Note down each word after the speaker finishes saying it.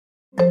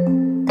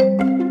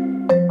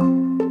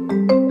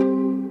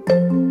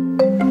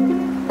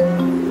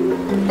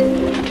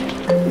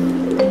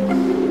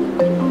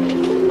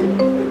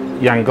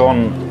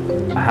Yangon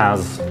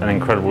has an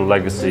incredible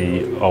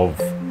legacy of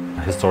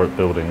historic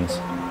buildings,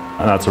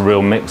 and that's a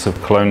real mix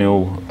of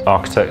colonial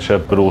architecture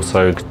but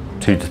also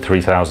 2,000 to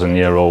 3,000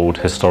 year old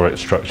historic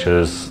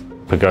structures,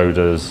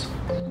 pagodas,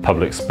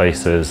 public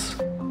spaces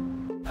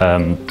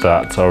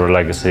that are a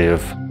legacy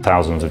of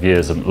thousands of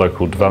years of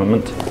local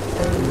development.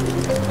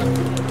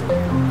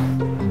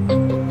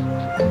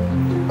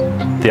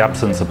 The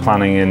absence of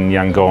planning in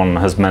Yangon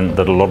has meant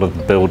that a lot of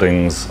the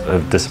buildings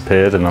have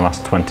disappeared in the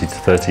last 20 to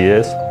 30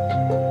 years.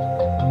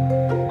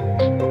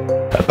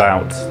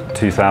 About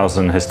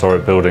 2,000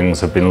 historic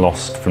buildings have been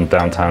lost from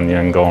downtown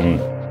Yangon.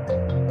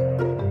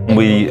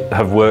 We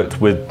have worked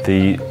with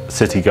the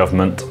city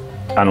government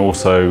and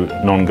also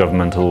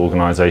non-governmental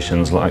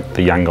organisations like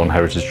the Yangon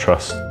Heritage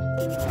Trust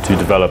to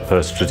develop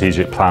a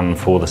strategic plan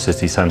for the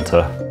city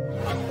centre,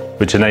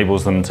 which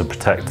enables them to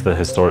protect the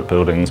historic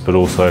buildings but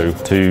also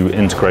to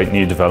integrate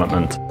new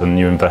development and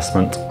new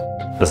investment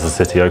as the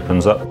city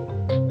opens up.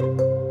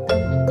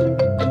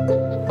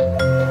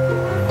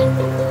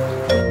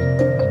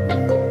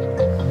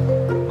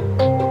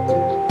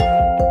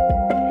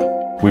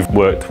 We've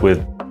worked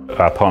with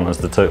our partners,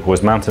 the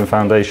Turquoise Mountain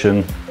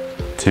Foundation,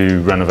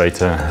 to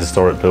renovate a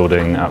historic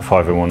building at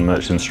 501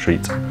 Merchant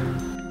Street.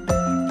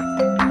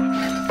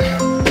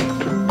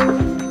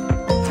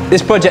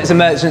 This project at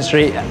Merchant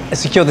Street has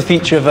secured the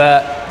future of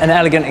an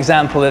elegant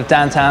example of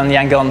downtown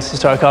Yangon's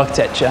historic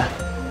architecture.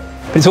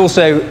 But it's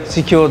also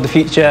secured the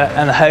future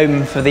and the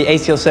home for the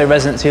 80 or so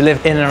residents who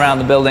live in and around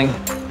the building.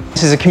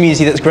 This is a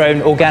community that's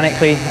grown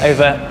organically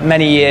over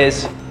many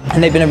years,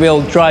 and they've been a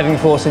real driving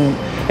force in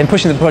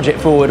pushing the project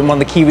forward, and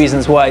one of the key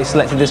reasons why we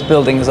selected this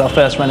building as our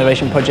first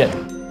renovation project.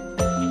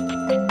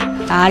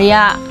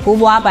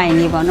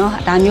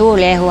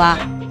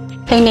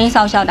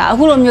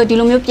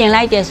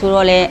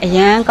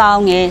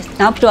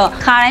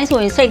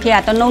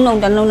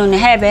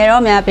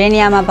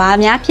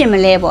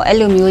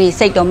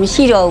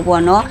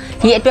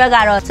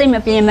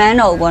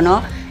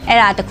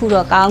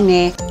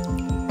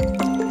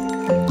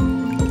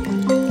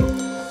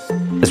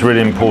 It's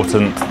really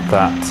important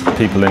that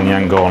people in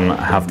Yangon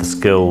have the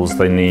skills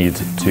they need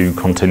to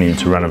continue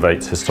to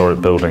renovate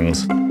historic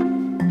buildings.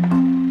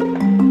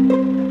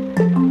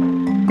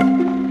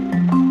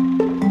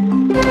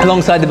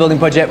 Alongside the building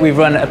project, we've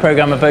run a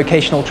programme of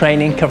vocational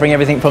training covering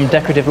everything from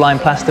decorative lime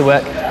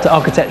plasterwork to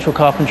architectural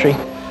carpentry.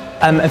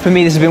 And for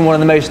me, this has been one of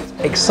the most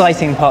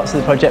exciting parts of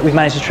the project. We've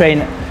managed to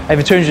train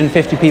over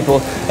 250 people,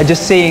 and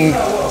just seeing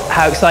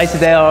how excited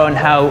they are and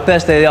how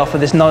thirsty they are for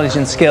this knowledge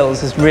and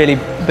skills has really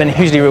been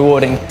hugely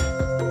rewarding.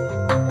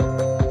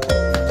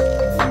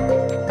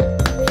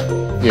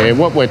 Yeah,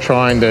 what we're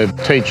trying to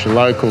teach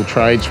local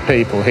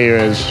tradespeople here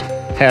is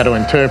how to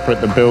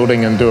interpret the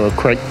building and do a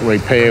quick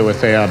repair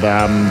without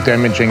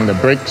damaging the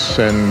bricks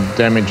and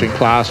damaging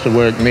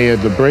plasterwork near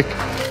the brick.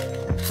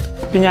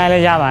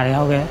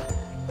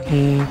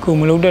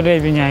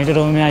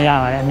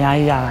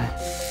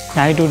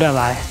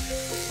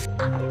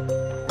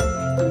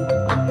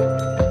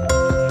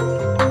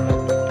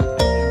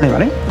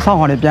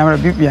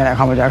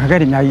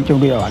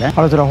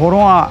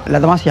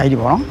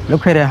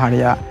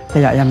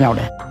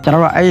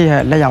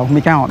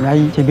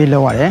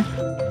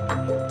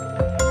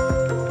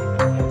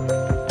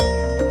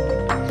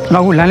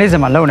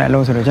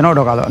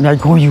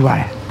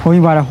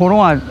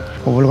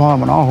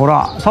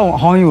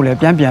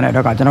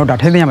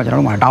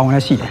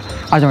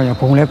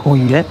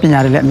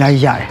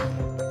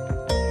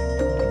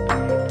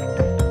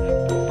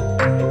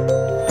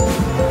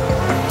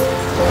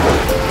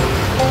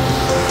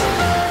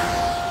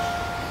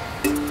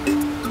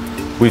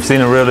 We've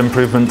seen a real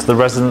improvement to the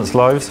residents'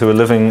 lives who are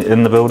living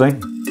in the building.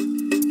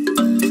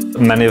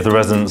 Many of the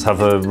residents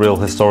have a real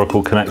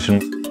historical connection.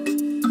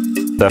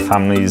 Their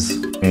families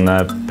and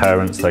their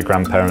parents, their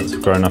grandparents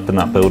have grown up in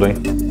that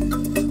building.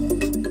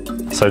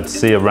 So to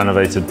see a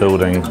renovated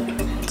building,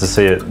 to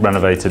see it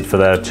renovated for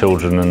their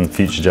children and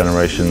future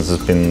generations has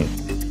been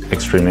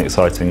extremely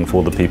exciting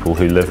for the people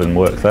who live and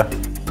work there.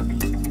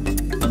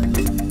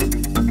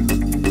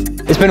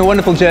 It's been a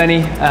wonderful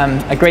journey,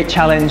 a great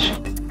challenge.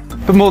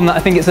 But more than that, I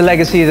think it's a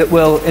legacy that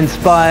will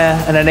inspire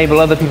and enable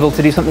other people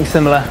to do something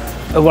similar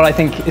at what I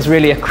think is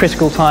really a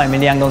critical time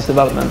in Yangon's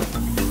development.